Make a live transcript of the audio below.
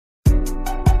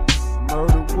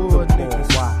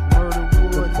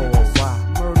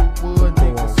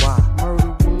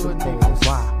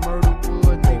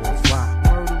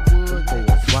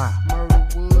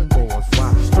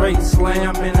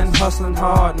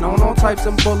known on types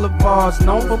and boulevards,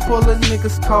 known for pulling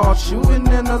niggas cars, shooting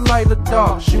in the light of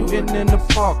dark, shooting in the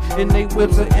park, in they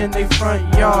whips or in they front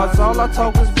yards. All I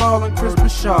talk is ball and Chris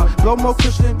Bashar, blow more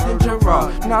cushion than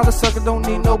Gerard. Now the sucker don't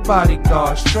need no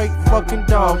bodyguard, straight fucking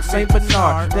dog, Saint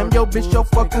Bernard. Them yo bitch, your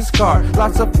fucking scar.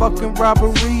 Lots of fucking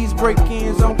robberies,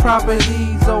 break-ins on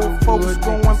properties. Old folks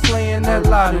going playing that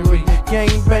lottery, gang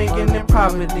banging and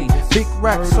poverty. Big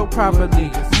racks so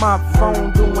properly. My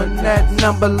phone doing that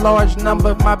number, large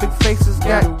number. My big faces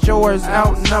got yours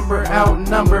outnumbered.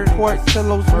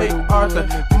 Portillo's, MacArthur.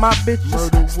 My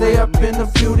bitches stay up in the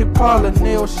beauty parlor,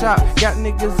 nail shop. Got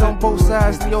niggas on both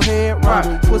sides, your head rock,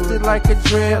 twisted like a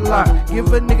dreadlock.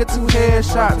 Give a nigga 2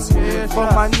 headshots. For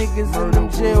my niggas in them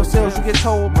jail cells, you get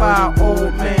told by an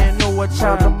old man, know a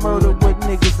child to murder with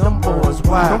niggas. Them boys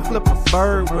wild. Come flip a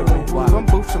bird with me. Come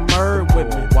boost some murd with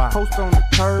me. Post on the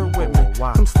curb with me.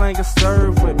 Come slang a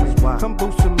serve with me. Come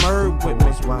boost some murd with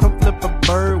me. Come flip a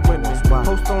bird with me.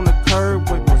 Post on the curb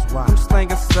with me. Come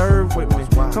slang a serve with me.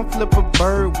 Come flip a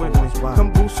bird with me.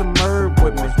 Come boost some murd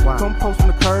with me. Come post on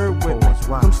the curb with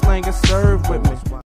me. Come slang a serve with me.